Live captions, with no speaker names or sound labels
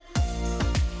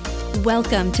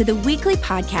Welcome to the weekly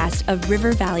podcast of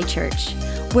River Valley Church.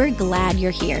 We're glad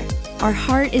you're here. Our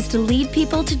heart is to lead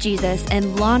people to Jesus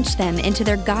and launch them into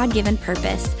their God-given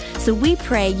purpose. So we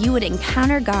pray you would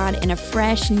encounter God in a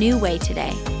fresh, new way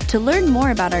today. To learn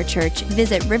more about our church,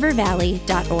 visit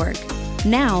rivervalley.org.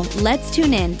 Now, let's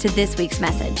tune in to this week's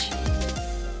message.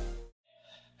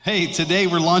 Hey, today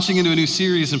we're launching into a new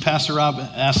series, and Pastor Rob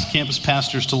asked campus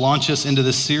pastors to launch us into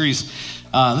this series.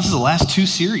 This is the last two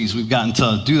series we've gotten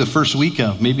to do the first week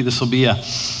of. Maybe this will be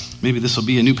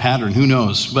a new pattern. Who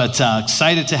knows? But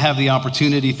excited to have the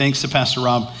opportunity. Thanks to Pastor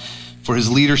Rob for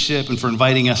his leadership and for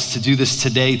inviting us to do this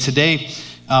today. Today,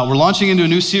 we're launching into a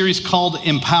new series called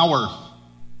Empower.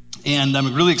 And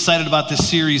I'm really excited about this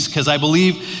series because I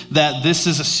believe that this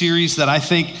is a series that I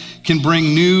think can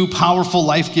bring new, powerful,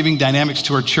 life-giving dynamics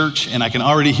to our church. And I can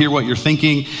already hear what you're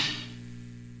thinking.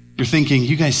 You're thinking,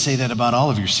 you guys say that about all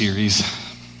of your series.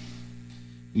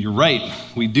 You're right.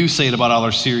 We do say it about all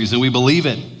our series, and we believe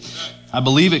it. I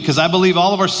believe it because I believe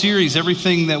all of our series,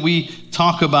 everything that we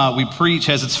talk about, we preach,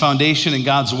 has its foundation in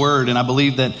God's Word. And I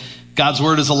believe that God's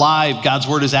Word is alive. God's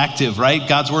Word is active, right?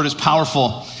 God's Word is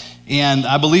powerful. And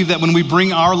I believe that when we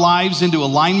bring our lives into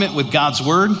alignment with God's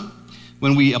Word,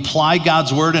 when we apply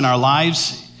God's Word in our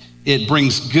lives, it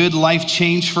brings good life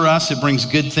change for us. It brings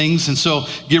good things. And so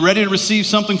get ready to receive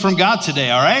something from God today,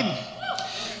 all right?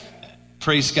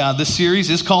 Praise God. This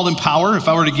series is called Empower. If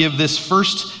I were to give this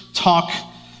first talk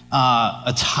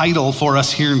a title for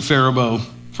us here in Faribault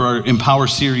for our Empower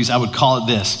series, I would call it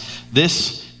this.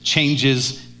 This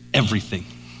changes everything.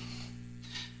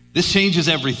 This changes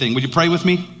everything. Would you pray with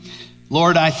me?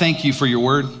 Lord, I thank you for your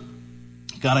word.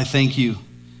 God, I thank you,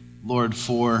 Lord,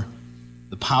 for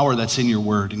the power that's in your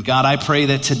word. And God, I pray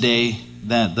that today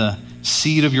that the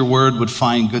seed of your word would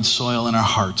find good soil in our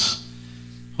hearts.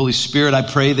 Holy Spirit, I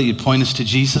pray that you'd point us to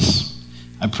Jesus.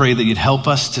 I pray that you'd help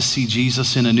us to see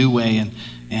Jesus in a new way.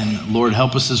 And Lord,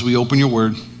 help us as we open your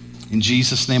word. In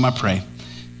Jesus' name I pray.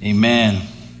 Amen.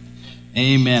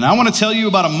 Amen. I want to tell you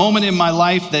about a moment in my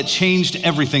life that changed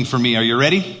everything for me. Are you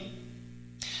ready?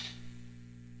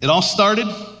 It all started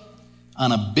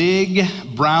on a big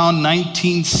brown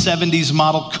 1970s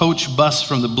model coach bus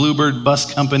from the Bluebird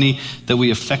Bus Company that we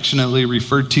affectionately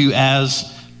referred to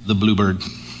as the Bluebird.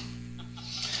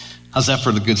 How's that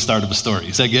for the good start of a story?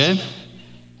 Is that good?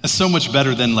 That's so much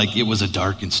better than like it was a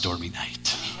dark and stormy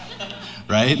night,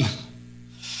 right?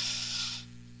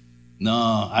 No,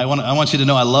 I want you to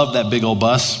know I love that big old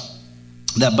bus.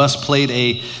 That bus played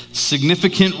a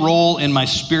significant role in my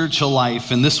spiritual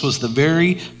life, and this was the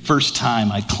very first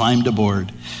time I climbed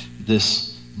aboard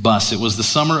this bus. It was the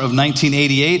summer of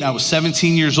 1988. I was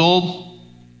 17 years old,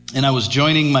 and I was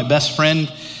joining my best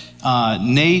friend,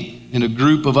 Nate, and a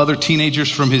group of other teenagers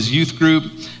from his youth group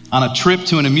on a trip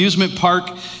to an amusement park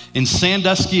in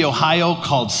Sandusky, Ohio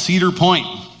called Cedar Point.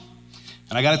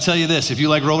 And I got to tell you this, if you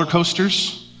like roller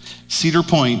coasters, Cedar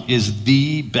Point is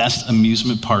the best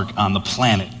amusement park on the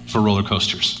planet for roller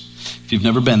coasters. If you've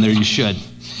never been there, you should.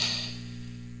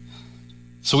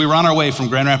 So we were on our way from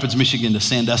Grand Rapids, Michigan to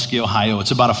Sandusky, Ohio.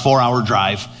 It's about a 4-hour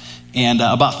drive. And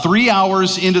about 3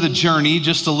 hours into the journey,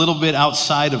 just a little bit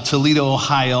outside of Toledo,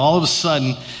 Ohio, all of a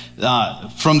sudden,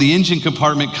 from the engine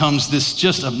compartment comes this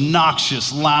just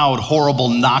obnoxious, loud, horrible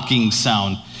knocking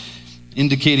sound,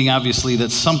 indicating obviously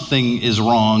that something is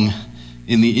wrong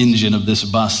in the engine of this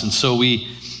bus. And so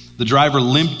the driver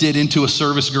limped it into a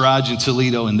service garage in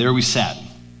Toledo, and there we sat.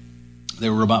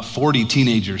 There were about 40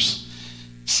 teenagers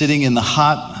sitting in the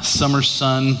hot summer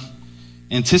sun,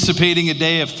 anticipating a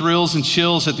day of thrills and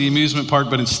chills at the amusement park,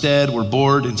 but instead we're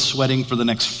bored and sweating for the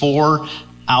next 4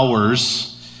 hours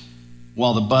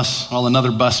while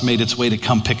another bus made its way to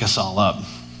come pick us all up.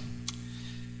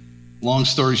 Long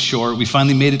story short, we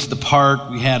finally made it to the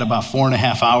park. We had about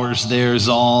 4.5 hours there is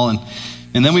all.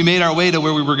 And then we made our way to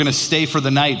where we were going to stay for the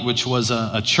night, which was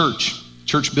a church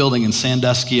building in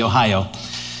Sandusky, Ohio.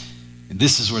 And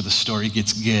this is where the story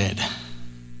gets good.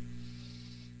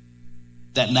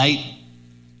 That night,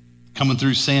 coming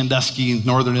through Sandusky,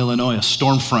 northern Illinois, a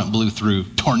storm front blew through.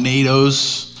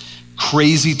 Tornadoes,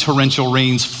 crazy torrential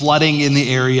rains, flooding in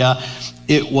the area.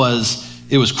 It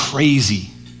was crazy.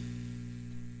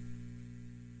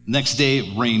 Next day,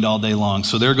 it rained all day long.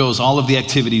 So there goes all of the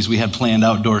activities we had planned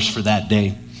outdoors for that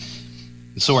day.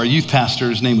 And so our youth pastor,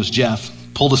 his name was Jeff,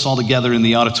 pulled us all together in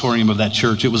the auditorium of that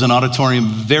church. It was an auditorium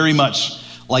very much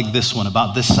like this one,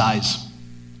 about this size.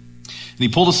 And he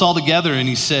pulled us all together and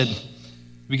he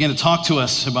began to talk to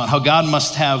us about how God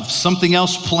must have something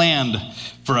else planned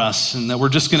for us and that we're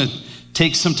just going to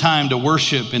take some time to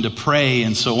worship and to pray.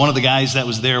 And so one of the guys that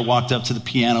was there walked up to the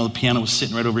piano. The piano was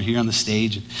sitting right over here on the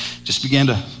stage and just began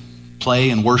to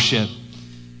play and worship.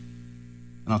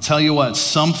 And I'll tell you what,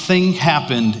 something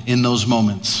happened in those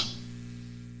moments.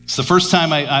 It's the first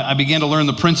time I began to learn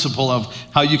the principle of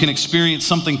how you can experience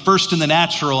something first in the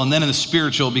natural and then in the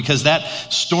spiritual, because that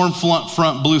storm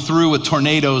front blew through with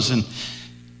tornadoes and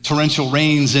torrential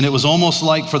rains, and it was almost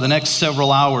like for the next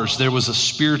several hours there was a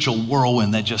spiritual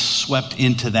whirlwind that just swept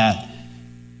into that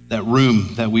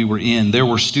room that we were in. There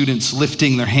were students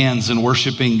lifting their hands and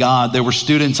worshiping God. There were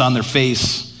students on their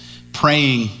face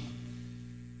praying.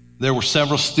 There were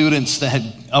several students that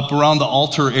had up around the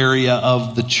altar area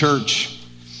of the church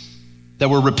that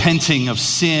were repenting of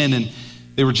sin, and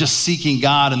they were just seeking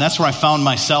God. And that's where I found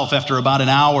myself after about an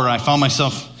hour. I found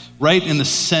myself right in the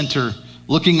center,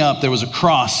 looking up. There was a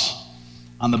cross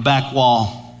on the back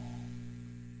wall.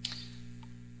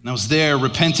 And I was there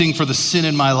repenting for the sin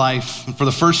in my life. And for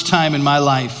the first time in my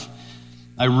life,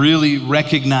 I really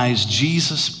recognized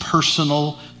Jesus'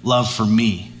 personal love for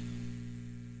me.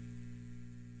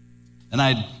 And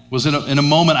I was in a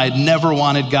moment I'd never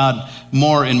wanted God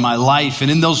more in my life.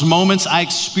 And in those moments, I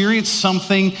experienced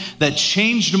something that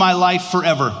changed my life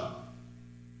forever.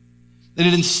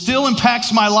 And it still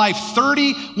impacts my life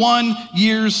 31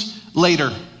 years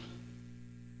later.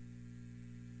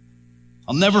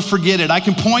 I'll never forget it. I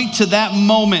can point to that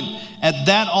moment at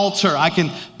that altar. I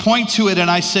can point to it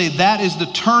and I say, that is the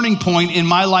turning point in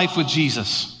my life with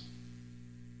Jesus.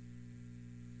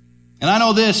 And I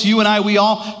know this, you and I, we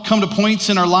all come to points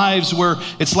in our lives where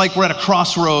it's like we're at a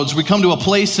crossroads. We come to a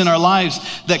place in our lives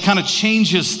that kind of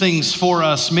changes things for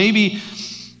us. Maybe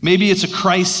it's a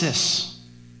crisis.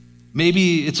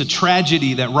 Maybe it's a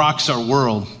tragedy that rocks our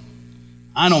world.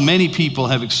 I know many people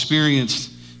have experienced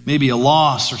maybe a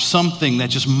loss or something that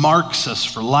just marks us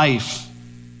for life.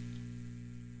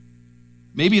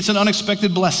 Maybe it's an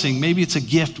unexpected blessing. Maybe it's a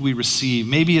gift we receive.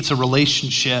 Maybe it's a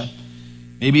relationship.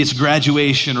 Maybe it's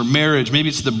graduation or marriage. Maybe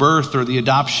it's the birth or the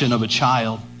adoption of a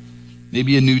child.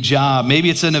 Maybe a new job.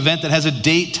 Maybe it's an event that has a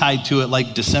date tied to it,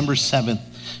 like December 7th,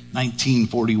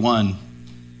 1941,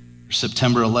 or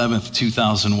September 11th,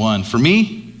 2001. For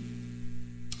me,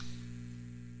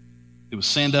 it was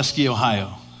Sandusky,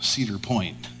 Ohio, Cedar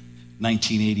Point,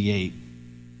 1988.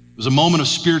 It was a moment of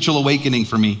spiritual awakening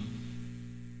for me.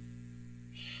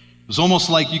 It was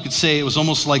almost like, you could say, it was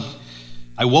almost like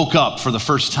I woke up for the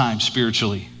first time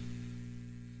spiritually.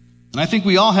 And I think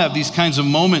we all have these kinds of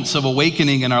moments of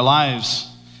awakening in our lives.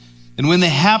 And when they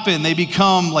happen, they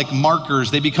become like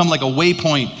markers. They become like a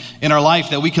waypoint in our life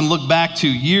that we can look back to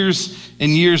years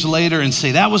and years later and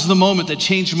say, that was the moment that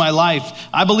changed my life.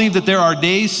 I believe that there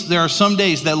are some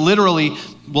days that literally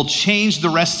will change the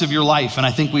rest of your life. And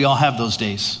I think we all have those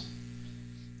days.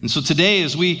 And so today,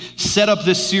 as we set up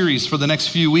this series for the next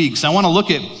few weeks, I want to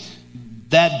look at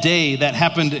that day that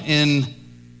happened in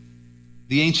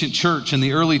the ancient church and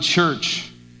the early church,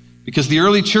 because the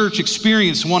early church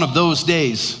experienced one of those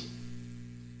days.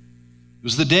 It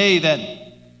was the day that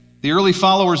the early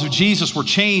followers of Jesus were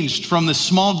changed from this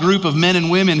small group of men and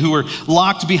women who were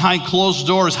locked behind closed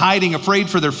doors, hiding, afraid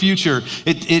for their future.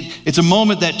 It's a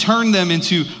moment that turned them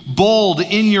into bold,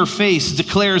 in-your-face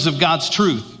declares of God's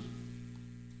truth.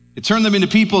 It turned them into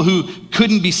people who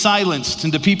couldn't be silenced,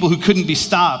 into people who couldn't be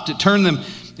stopped. It turned them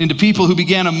into people who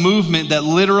began a movement that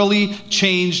literally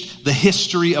changed the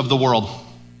history of the world.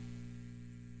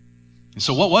 And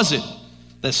so what was it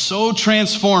that so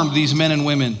transformed these men and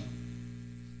women?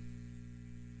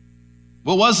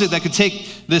 What was it that could take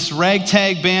this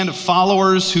ragtag band of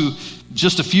followers who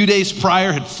just a few days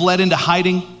prior had fled into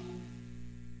hiding,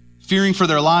 fearing for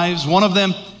their lives? One of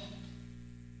them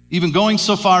even going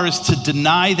so far as to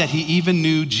deny that he even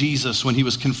knew Jesus when he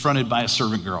was confronted by a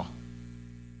servant girl.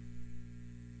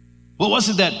 What was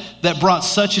it that brought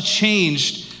such a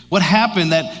change? What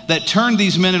happened that turned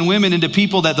these men and women into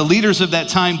people that the leaders of that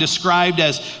time described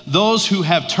as those who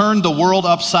have turned the world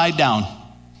upside down?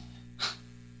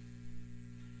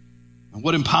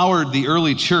 What empowered the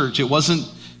early church, it wasn't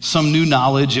some new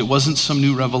knowledge, it wasn't some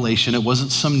new revelation, it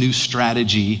wasn't some new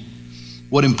strategy.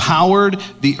 What empowered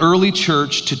the early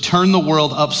church to turn the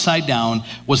world upside down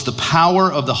was the power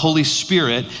of the Holy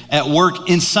Spirit at work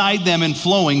inside them and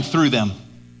flowing through them.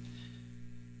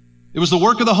 It was the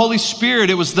work of the Holy Spirit.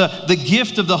 It was the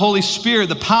gift of the Holy Spirit,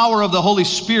 the power of the Holy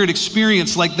Spirit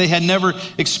experienced like they had never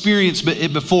experienced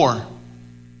it before.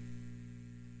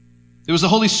 It was the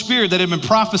Holy Spirit that had been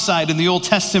prophesied in the Old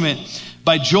Testament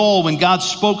by Joel when God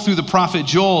spoke through the prophet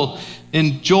Joel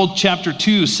in Joel chapter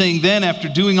 2, saying, "Then after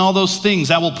doing all those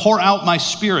things, I will pour out my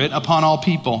Spirit upon all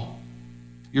people.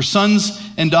 Your sons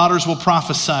and daughters will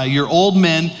prophesy. Your old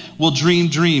men will dream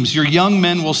dreams. Your young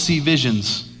men will see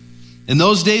visions. In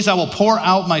those days I will pour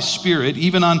out my Spirit,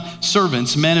 even on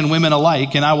servants, men and women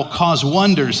alike, and I will cause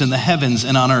wonders in the heavens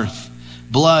and on earth,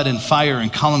 blood and fire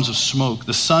and columns of smoke.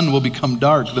 The sun will become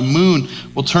dark. The moon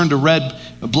will turn to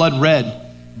blood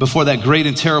red before that great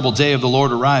and terrible day of the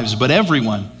Lord arrives. But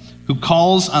everyone who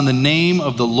calls on the name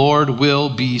of the Lord will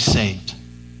be saved.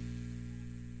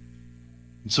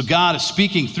 And so God is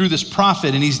speaking through this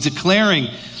prophet, and he's declaring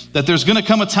that there's going to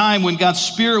come a time when God's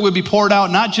Spirit would be poured out,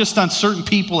 not just on certain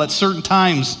people at certain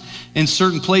times in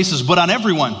certain places, but on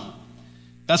everyone.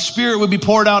 God's Spirit would be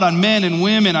poured out on men and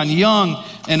women, on young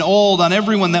and old, on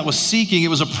everyone that was seeking. It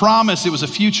was a promise. It was a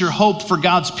future hope for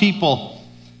God's people.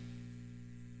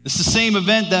 It's the same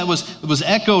event that was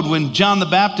echoed when John the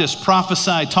Baptist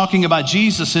prophesied, talking about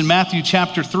Jesus in Matthew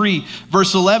chapter 3,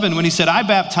 verse 11, when he said, I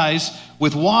baptize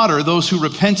with water those who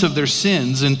repent of their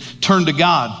sins and turn to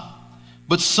God.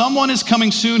 But someone is coming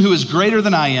soon who is greater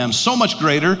than I am, so much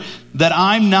greater that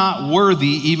I'm not worthy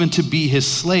even to be his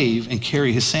slave and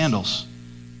carry his sandals.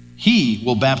 He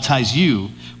will baptize you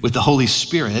with the Holy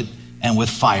Spirit and with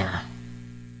fire.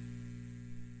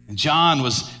 And John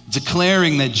was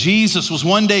declaring that Jesus was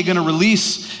one day going to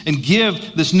release and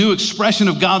give this new expression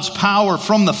of God's power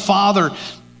from the Father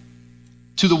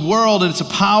to the world, and it's a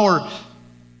power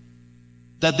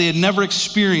that they had never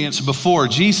experienced before.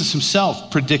 Jesus himself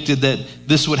predicted that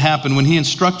this would happen when he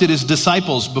instructed his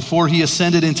disciples before he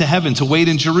ascended into heaven to wait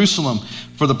in Jerusalem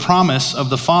for the promise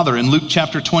of the Father. In Luke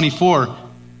chapter 24,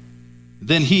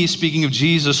 then he, speaking of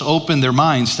Jesus, opened their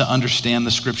minds to understand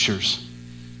the scriptures.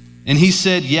 And he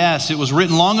said, yes, it was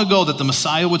written long ago that the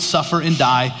Messiah would suffer and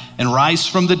die and rise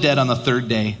from the dead on the third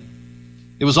day.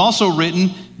 It was also written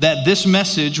that this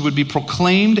message would be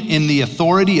proclaimed in the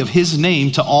authority of his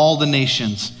name to all the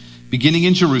nations, beginning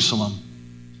in Jerusalem.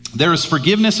 There is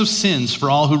forgiveness of sins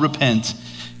for all who repent.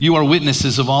 You are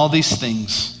witnesses of all these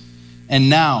things.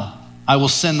 And now I will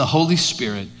send the Holy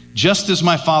Spirit, just as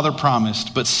my Father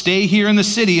promised. But stay here in the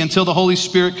city until the Holy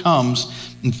Spirit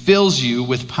comes and fills you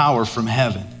with power from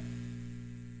heaven.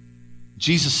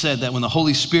 Jesus said that when the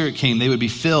Holy Spirit came, they would be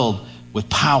filled with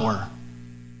power.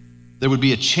 There would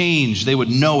be a change. They would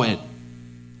know it.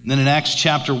 And then in Acts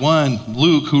chapter 1,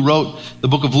 Luke, who wrote the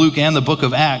book of Luke and the book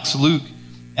of Acts, Luke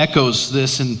echoes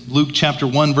this in Luke chapter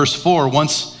 1, verse 4.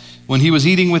 Once when he was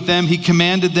eating with them, he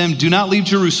commanded them, do not leave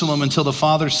Jerusalem until the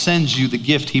Father sends you the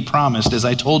gift he promised, as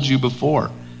I told you before.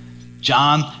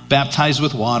 John baptized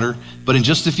with water, but in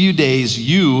just a few days,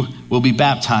 you will be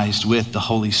baptized with the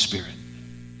Holy Spirit.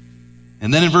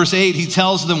 And then in verse 8, he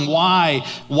tells them why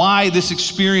this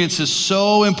experience is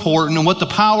so important and what the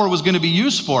power was going to be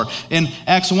used for. In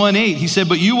Acts 1:8, he said,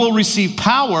 but you will receive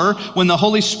power when the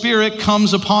Holy Spirit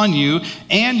comes upon you,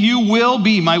 and you will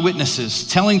be my witnesses,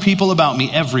 telling people about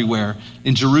me everywhere,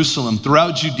 in Jerusalem,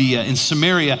 throughout Judea, in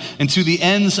Samaria, and to the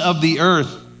ends of the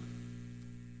earth.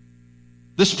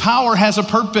 This power has a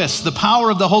purpose. The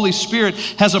power of the Holy Spirit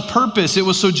has a purpose. It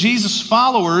was so Jesus'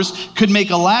 followers could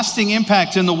make a lasting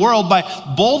impact in the world by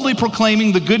boldly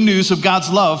proclaiming the good news of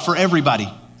God's love for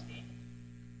everybody.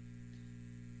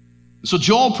 So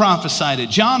Joel prophesied it,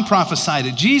 John prophesied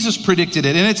it, Jesus predicted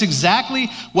it, and it's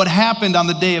exactly what happened on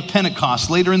the day of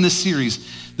Pentecost. Later in this series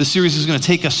is going to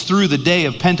take us through the day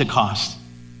of Pentecost.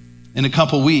 In a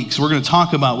couple weeks, we're going to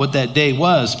talk about what that day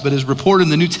was, but as reported in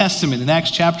the New Testament in Acts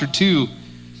chapter 2,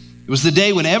 it was the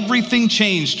day when everything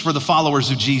changed for the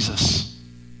followers of Jesus.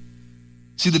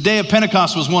 See, the day of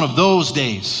Pentecost was one of those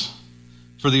days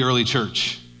for the early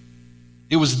church.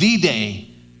 It was the day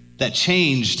that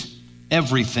changed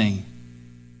everything.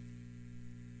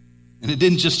 And it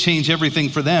didn't just change everything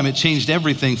for them, it changed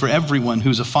everything for everyone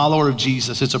who's a follower of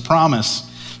Jesus. It's a promise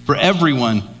for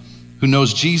everyone who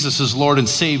knows Jesus as Lord and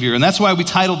Savior. And that's why we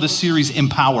titled this series,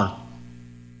 Empower.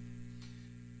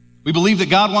 We believe that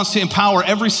God wants to empower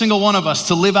every single one of us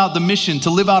to live out the mission,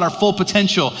 to live out our full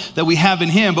potential that we have in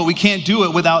Him, but we can't do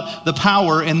it without the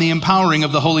power and the empowering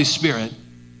of the Holy Spirit.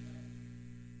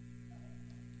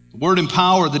 The word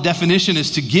empower, the definition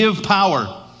is to give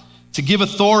power, to give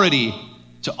authority,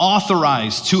 to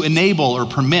authorize, to enable or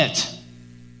permit.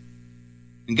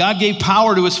 And God gave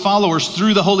power to His followers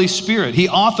through the Holy Spirit. He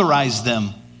authorized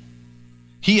them.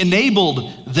 He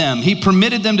enabled them. He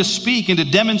permitted them to speak and to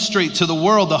demonstrate to the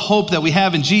world the hope that we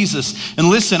have in Jesus. And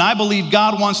listen, I believe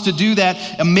God wants to do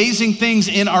that amazing things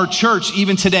in our church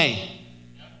even today.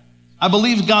 I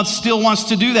believe God still wants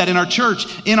to do that in our church,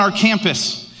 in our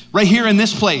campus, right here in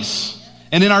this place,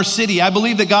 and in our city. I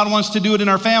believe that God wants to do it in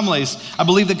our families. I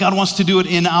believe that God wants to do it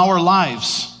in our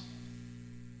lives.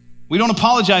 We don't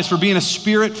apologize for being a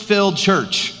Spirit-filled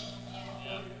church.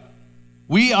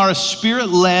 We are a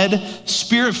Spirit-led,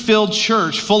 Spirit-filled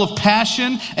church full of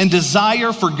passion and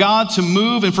desire for God to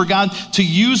move and for God to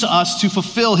use us to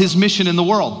fulfill his mission in the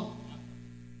world.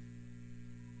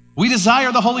 We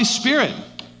desire the Holy Spirit.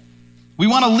 We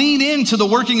want to lean into the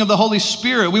working of the Holy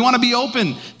Spirit. We want to be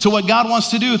open to what God wants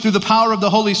to do through the power of the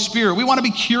Holy Spirit. We want to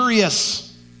be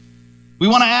curious. We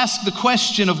want to ask the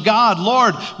question of God,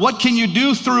 Lord, what can you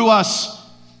do through us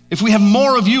if we have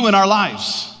more of you in our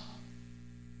lives?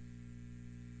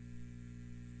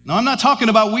 Now, I'm not talking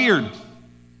about weird.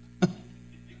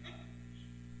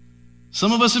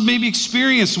 Some of us have maybe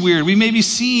experienced weird. We maybe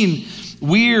seen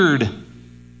weird.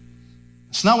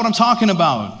 It's not what I'm talking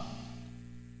about.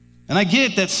 And I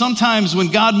get that sometimes when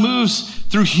God moves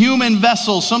through human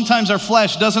vessels, sometimes our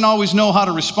flesh doesn't always know how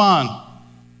to respond.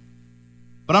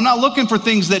 But I'm not looking for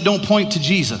things that don't point to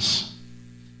Jesus.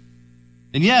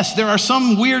 And yes, there are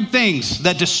some weird things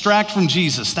that distract from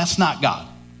Jesus. That's not God.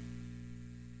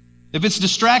 If it's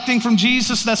distracting from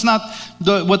Jesus, that's not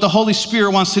what the Holy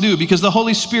Spirit wants to do, because the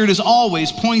Holy Spirit is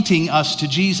always pointing us to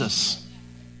Jesus.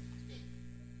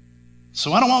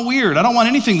 So I don't want weird. I don't want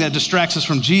anything that distracts us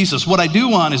from Jesus. What I do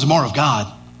want is more of God.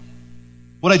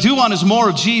 What I do want is more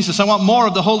of Jesus. I want more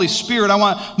of the Holy Spirit. I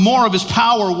want more of his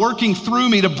power working through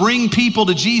me to bring people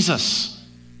to Jesus.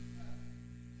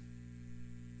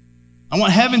 I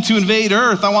want heaven to invade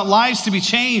earth. I want lives to be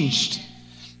changed.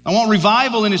 I want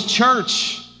revival in his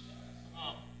church.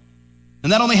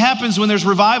 And that only happens when there's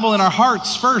revival in our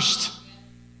hearts first.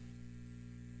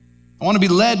 I want to be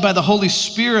led by the Holy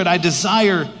Spirit. I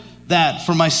desire that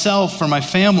for myself, for my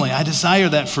family. I desire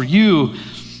that for you.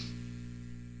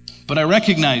 But I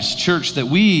recognize, church, that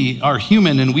we are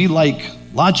human and we like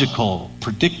logical,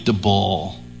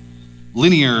 predictable,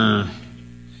 linear.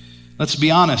 Let's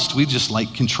be honest, we just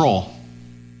like control,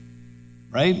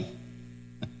 right?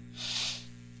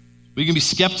 We can be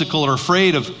skeptical or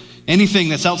afraid of anything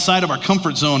that's outside of our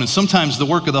comfort zone, and sometimes the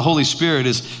work of the Holy Spirit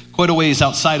is quite a ways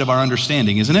outside of our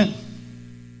understanding, isn't it?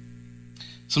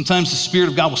 Sometimes the Spirit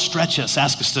of God will stretch us,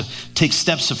 ask us to take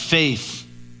steps of faith.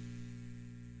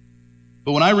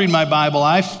 But when I read my Bible,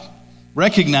 I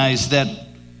recognize that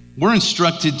we're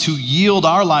instructed to yield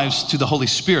our lives to the Holy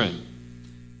Spirit,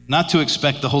 not to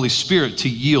expect the Holy Spirit to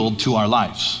yield to our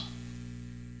lives.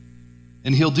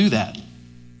 And he'll do that.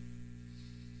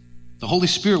 The Holy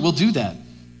Spirit will do that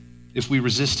if we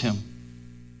resist him.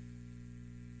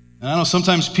 And I know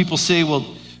sometimes people say,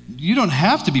 well, you don't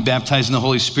have to be baptized in the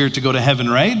Holy Spirit to go to heaven,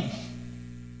 right?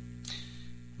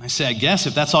 I say, I guess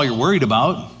if that's all you're worried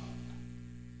about.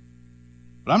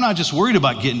 But I'm not just worried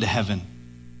about getting to heaven.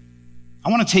 I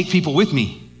want to take people with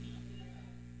me.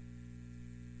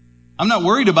 I'm not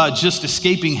worried about just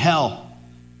escaping hell.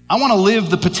 I want to live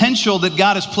the potential that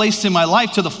God has placed in my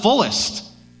life to the fullest.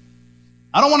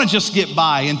 I don't want to just get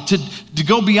by, and to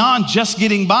go beyond just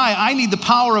getting by. I need the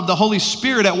power of the Holy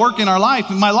Spirit at work in our life,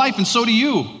 in my life, and so do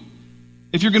you.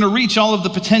 If you're going to reach all of the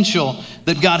potential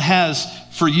that God has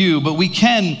for you, but we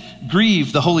can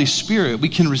grieve the Holy Spirit. We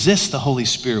can resist the Holy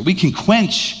Spirit. We can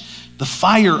quench the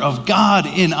fire of God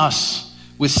in us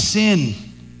with sin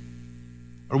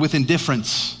or with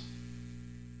indifference.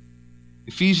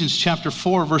 Ephesians chapter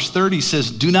 4, verse 30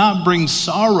 says, do not bring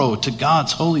sorrow to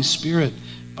God's Holy Spirit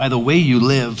by the way you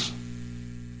live.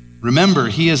 Remember,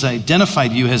 he has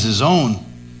identified you as his own,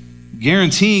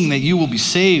 guaranteeing that you will be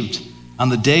saved on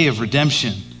the day of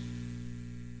redemption.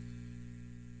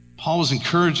 Paul was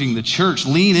encouraging the church,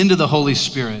 lean into the Holy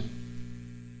Spirit.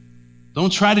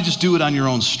 Don't try to just do it on your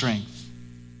own strength.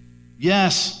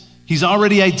 Yes, he's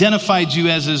already identified you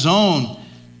as his own,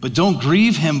 but don't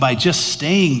grieve him by just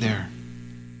staying there.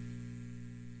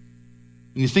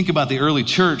 When you think about the early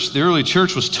church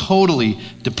was totally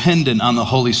dependent on the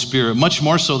Holy Spirit, much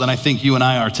more so than I think you and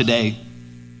I are today.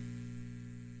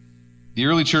 The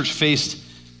early church faced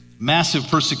massive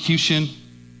persecution.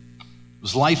 It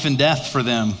was life and death for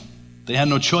them. They had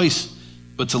no choice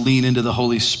but to lean into the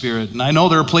Holy Spirit. And I know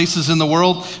there are places in the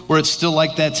world where it's still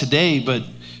like that today, but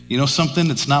you know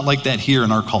something? It's not like that here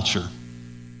in our culture.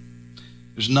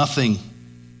 There's nothing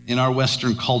in our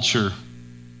Western culture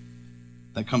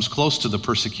that comes close to the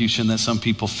persecution that some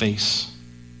people face.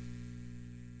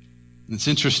 And it's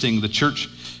interesting, the church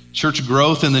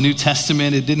growth in the New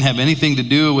Testament, it didn't have anything to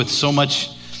do with so much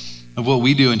of what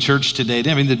we do in church today. It didn't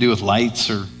have anything to do with lights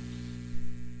or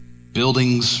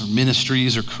buildings or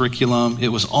ministries or curriculum. It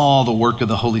was all the work of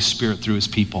the Holy Spirit through his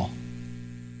people.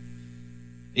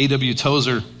 A.W.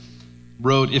 Tozer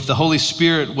wrote, if the Holy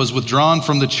Spirit was withdrawn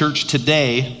from the church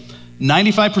today,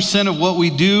 95% of what we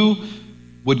do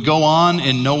would go on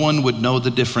and no one would know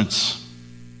the difference.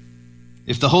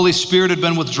 If the Holy Spirit had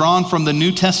been withdrawn from the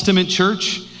New Testament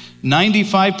church,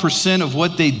 95% of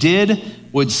what they did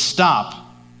would stop,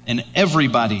 and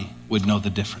everybody would know the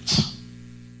difference.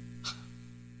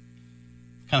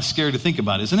 Kind of scary to think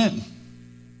about, isn't it?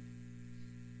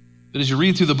 But as you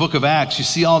read through the book of Acts, you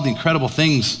see all the incredible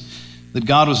things that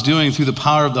God was doing through the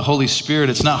power of the Holy Spirit.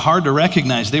 It's not hard to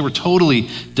recognize they were totally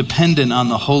dependent on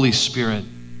the Holy Spirit.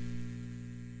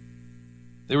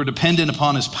 They were dependent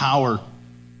upon his power.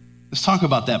 Let's talk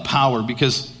about that power,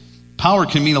 because power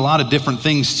can mean a lot of different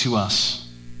things to us.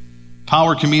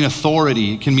 Power can mean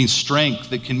authority. It can mean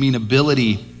strength. It can mean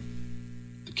ability,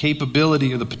 the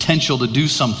capability or the potential to do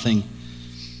something.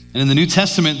 And in the New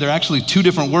Testament, there are actually two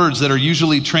different words that are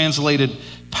usually translated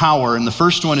power. And the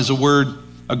first one is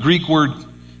a Greek word,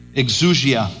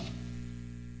 exousia.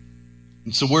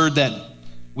 It's a word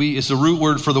it's a root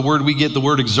word for the word we get the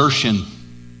word exertion.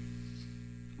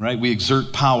 Right? We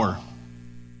exert power.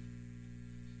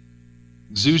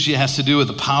 Exousia has to do with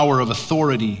the power of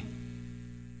authority.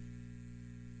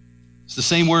 It's the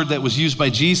same word that was used by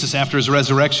Jesus after his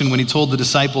resurrection when he told the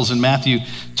disciples in Matthew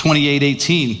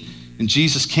 28:18. And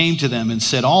Jesus came to them and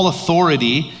said, "All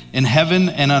authority in heaven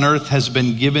and on earth has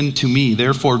been given to me.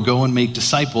 Therefore, go and make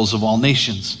disciples of all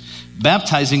nations,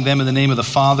 baptizing them in the name of the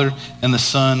Father and the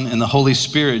Son and the Holy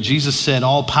Spirit." Jesus said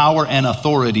all power and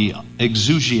authority,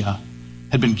 exousia,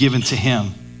 had been given to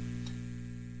him.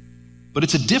 But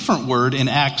it's a different word in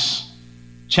Acts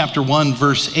chapter 1,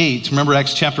 verse 8. Remember,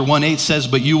 Acts chapter 1, 8 says,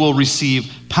 "But you will receive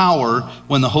power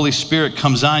when the Holy Spirit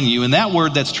comes on you." And that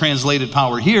word that's translated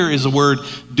power here is the word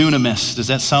dunamis. Does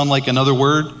that sound like another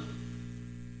word?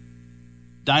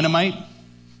 Dynamite?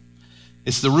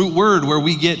 It's the root word where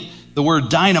we get the word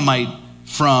dynamite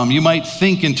from. You might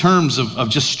think in terms of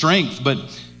just strength, but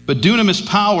dunamis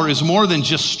power is more than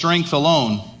just strength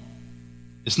alone.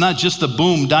 It's not just the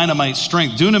boom, dynamite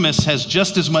strength. Dunamis has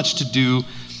just as much to do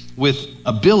with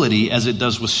ability as it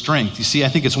does with strength. You see, I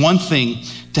think it's one thing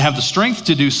to have the strength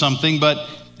to do something, but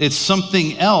it's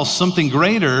something else, something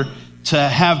greater, to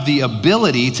have the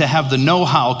ability, to have the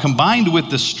know-how combined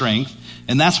with the strength,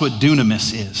 and that's what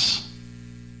dunamis is.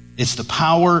 It's the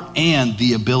power and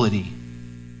the ability.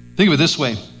 Think of it this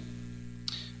way.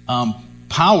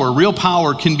 Power, real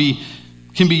power, can be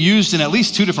used in at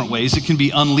least two different ways. It can be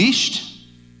unleashed,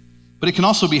 but it can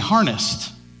also be harnessed.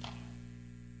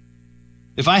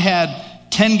 If I had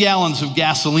 10 gallons of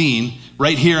gasoline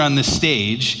right here on this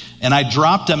stage, and I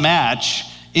dropped a match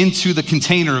into the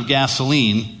container of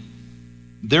gasoline,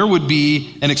 there would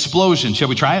be an explosion. Shall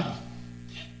we try it?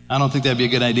 I don't think that'd be a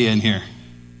good idea in here.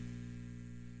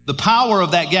 The power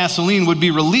of that gasoline would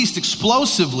be released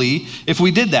explosively if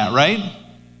we did that, right?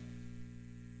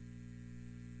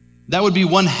 That would be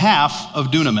 1/2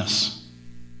 of dunamis.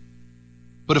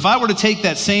 But if I were to take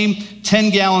that same 10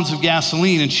 gallons of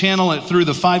gasoline and channel it through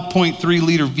the 5.3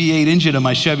 liter V8 engine of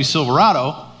my Chevy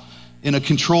Silverado in a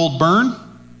controlled burn,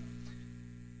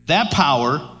 that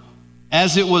power,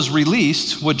 as it was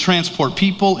released, would transport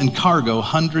people and cargo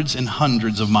hundreds and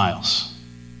hundreds of miles.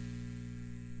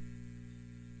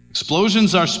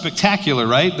 Explosions are spectacular,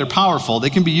 right? They're powerful. They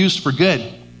can be used for good.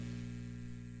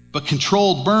 But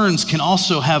controlled burns can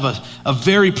also have a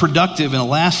very productive and a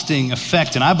lasting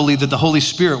effect. And I believe that the Holy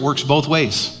Spirit works both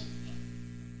ways.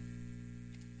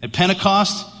 At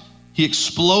Pentecost, he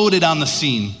exploded on the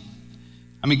scene.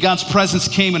 I mean, God's presence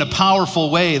came in a powerful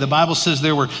way. The Bible says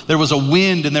there was a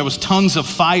wind and there was tongues of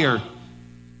fire.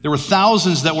 There were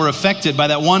thousands that were affected by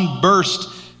that one burst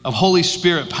of Holy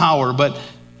Spirit power. But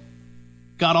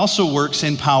God also works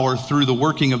in power through the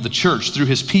working of the church, through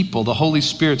his people. The Holy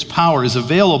Spirit's power is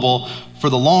available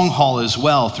for the long haul as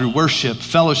well, through worship,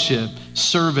 fellowship,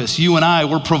 service. You and I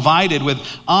were provided with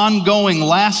ongoing,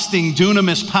 lasting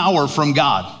dunamis power from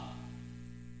God.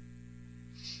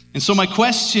 And so my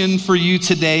question for you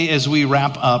today as we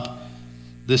wrap up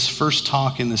this first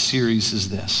talk in the series is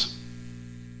this.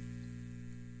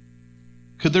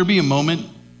 Could there be a moment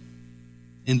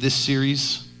in this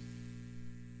series,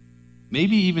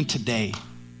 maybe even today,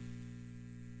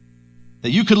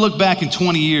 that you could look back in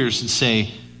 20 years and say,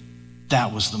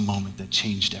 that was the moment that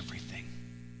changed everything?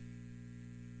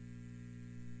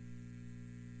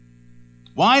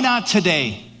 Why not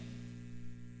today?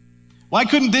 Why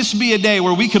couldn't this be a day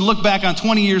where we could look back on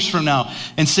 20 years from now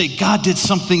and say, God did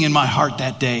something in my heart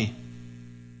that day?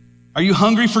 Are you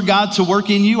hungry for God to work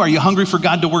in you? Are you hungry for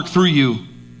God to work through you?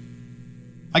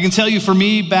 I can tell you, for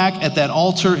me, back at that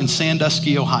altar in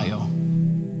Sandusky, Ohio,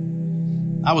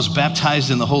 I was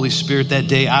baptized in the Holy Spirit that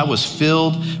day. I was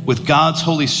filled with God's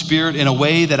Holy Spirit in a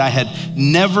way that I had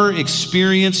never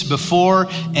experienced before,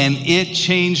 and it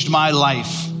changed my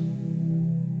life.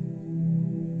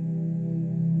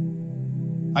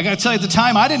 I got to tell you, at the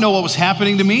time, I didn't know what was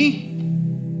happening to me.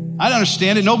 I didn't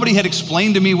understand it. Nobody had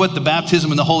explained to me what the baptism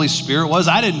in the Holy Spirit was.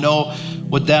 I didn't know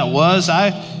what that was.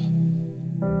 I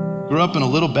grew up in a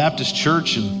little Baptist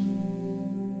church,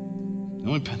 and the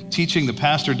only teaching the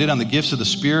pastor did on the gifts of the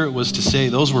Spirit was to say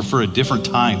those were for a different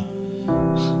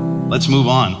time. Let's move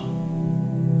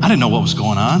on. I didn't know what was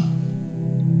going on.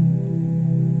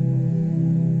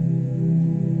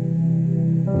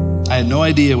 I had no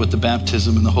idea what the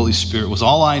baptism in the Holy Spirit was.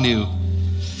 All I knew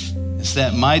is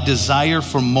that my desire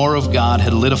for more of God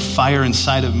had lit a fire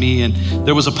inside of me, and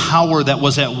there was a power that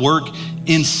was at work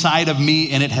inside of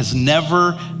me, and it has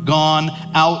never gone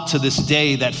out to this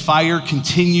day. That fire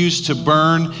continues to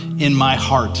burn in my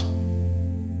heart.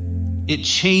 It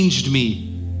changed me.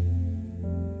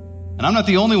 And I'm not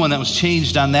the only one that was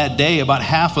changed on that day. About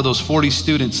half of those 40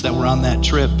 students that were on that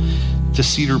trip to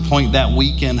Cedar Point that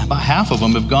weekend, about half of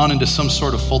them have gone into some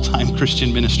sort of full-time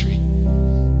Christian ministry.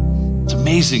 It's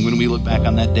amazing when we look back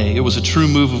on that day. It was a true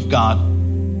move of God.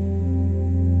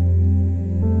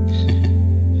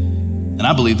 And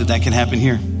I believe that that can happen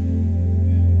here.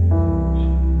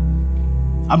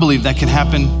 I believe that can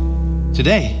happen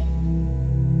today.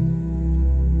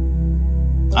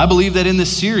 I believe that in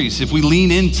this series, if we lean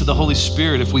into the Holy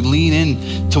Spirit, if we lean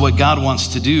into what God wants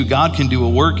to do, God can do a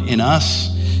work in us.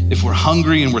 If we're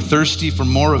hungry and we're thirsty for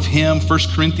more of Him, 1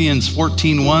 Corinthians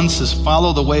 14:1 says,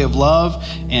 follow the way of love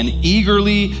and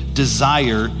eagerly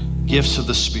desire gifts of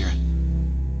the Spirit.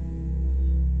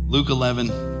 Luke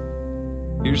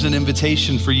 11, here's an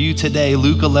invitation for you today.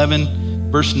 Luke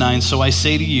 11, verse 9, so I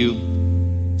say to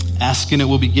you, ask and it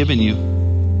will be given you.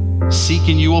 Seek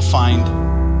and you will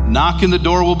find. Knock and the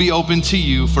door will be open to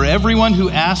you. For everyone who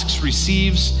asks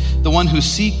receives, the one who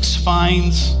seeks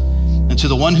finds, and to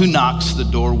the one who knocks, the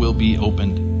door will be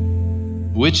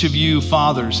opened. Which of you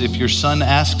fathers, if your son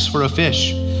asks for a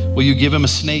fish, will you give him a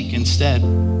snake instead?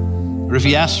 Or if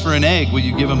he asks for an egg, will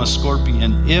you give him a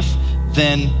scorpion? If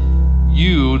then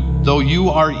you, though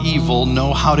you are evil,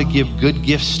 know how to give good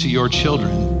gifts to your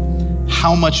children,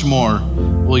 how much more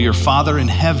will your Father in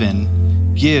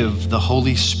heaven give the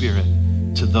Holy Spirit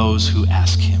to those who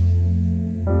ask Him?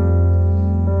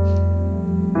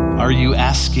 Are you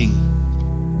asking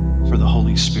for the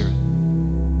Holy Spirit?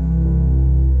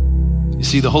 You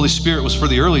see, the Holy Spirit was for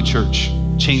the early church,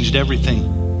 changed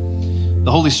everything.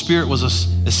 The Holy Spirit was an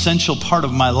essential part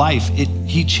of my life.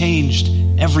 He changed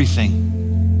everything.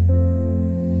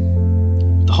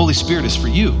 The Holy Spirit is for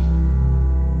you,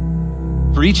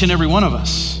 for each and every one of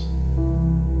us.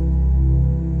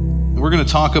 We're going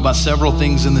to talk about several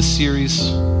things in this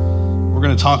series. We're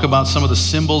going to talk about some of the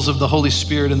symbols of the Holy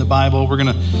Spirit in the Bible. We're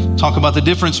going to talk about the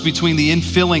difference between the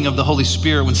infilling of the Holy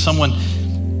Spirit when someone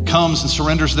comes and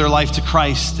surrenders their life to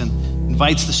Christ and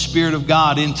invites the Spirit of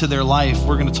God into their life.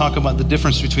 We're going to talk about the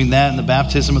difference between that and the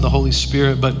baptism of the Holy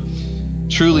Spirit. But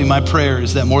truly, my prayer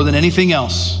is that more than anything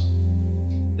else,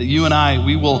 that you and I,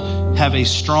 we will have a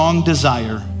strong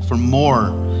desire for more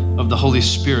of the Holy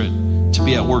Spirit to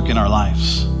be at work in our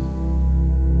lives.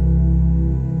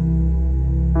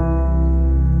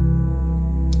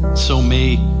 So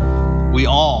may we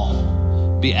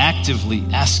all be actively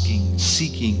asking,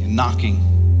 seeking, and knocking.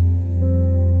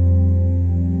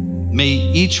 May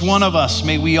each one of us,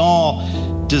 may we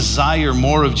all desire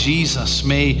more of Jesus.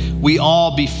 May we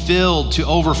all be filled to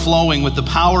overflowing with the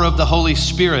power of the Holy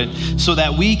Spirit so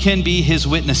that we can be His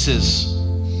witnesses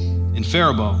in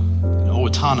Faribault, in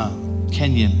Owatonna,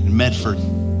 Kenyon, in Medford,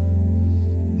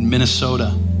 in Minnesota,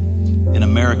 in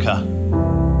America,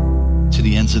 to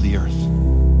the ends of the earth.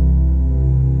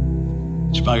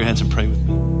 Would you bow your heads and pray with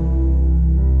me?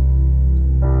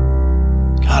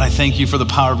 God, I thank you for the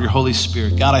power of your Holy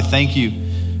Spirit. God, I thank you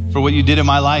for what you did in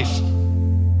my life.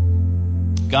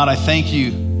 God, I thank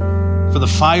you for the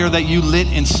fire that you lit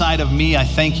inside of me. I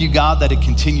thank you, God, that it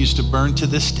continues to burn to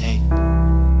this day.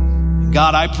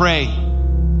 God, I pray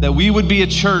that we would be a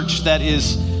church that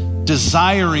is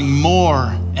desiring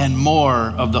more and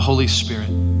more of the Holy Spirit,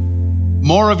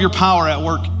 more of your power at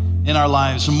work in our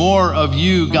lives, more of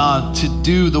you, God, to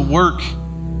do the work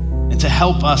and to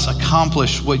help us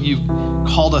accomplish what you've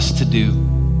called us to do.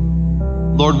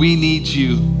 Lord, we need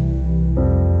you.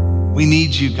 We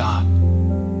need you, God.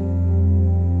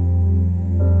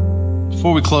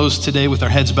 Before we close today with our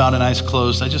heads bowed and eyes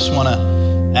closed, I just want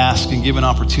to ask and give an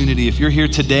opportunity. If you're here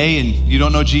today and you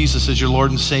don't know Jesus as your Lord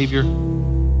and Savior,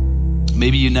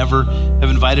 maybe you never have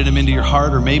invited Him into your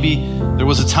heart, or maybe there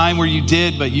was a time where you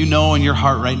did, but you know in your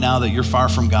heart right now that you're far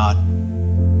from God.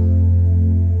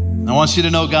 I want you to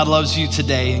know God loves you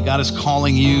today and God is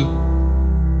calling you.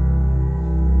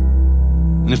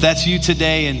 And if that's you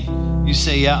today and You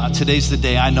say, yeah, today's the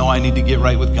day I know I need to get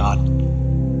right with God.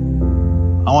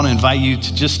 I want to invite you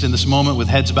to just in this moment with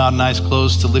heads bowed and eyes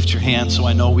closed to lift your hand so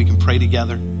I know we can pray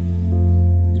together.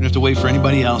 You don't have to wait for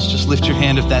anybody else. Just lift your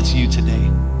hand if that's you today.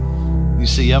 You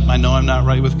say, yep, I know I'm not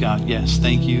right with God. Yes,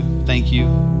 thank you. Thank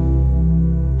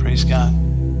you. Praise God.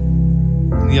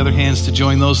 And the other hands to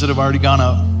join those that have already gone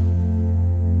up.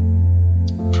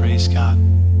 Praise God.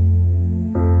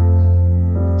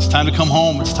 It's time to come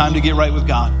home. It's time to get right with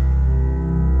God.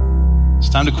 It's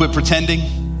time to quit pretending.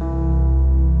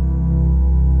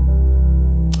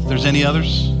 If there's any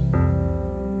others?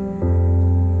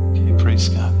 Okay, praise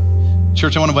God.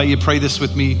 Church, I want to invite you to pray this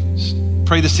with me. Just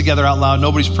pray this together out loud.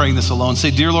 Nobody's praying this alone.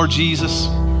 Say, dear Lord Jesus,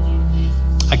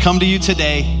 I come to you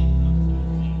today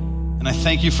and I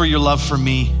thank you for your love for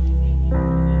me.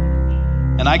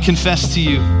 And I confess to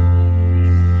you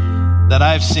that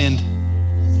I've sinned.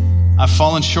 I've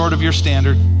fallen short of your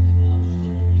standard.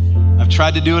 I've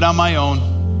tried to do it on my own,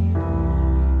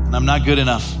 and I'm not good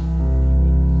enough.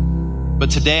 But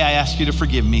today I ask you to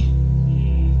forgive me,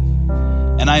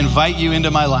 and I invite you into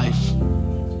my life.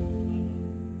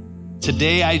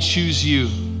 Today I choose you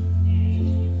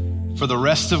for the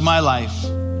rest of my life.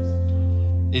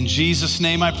 In Jesus'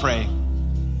 name I pray.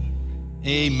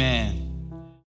 Amen.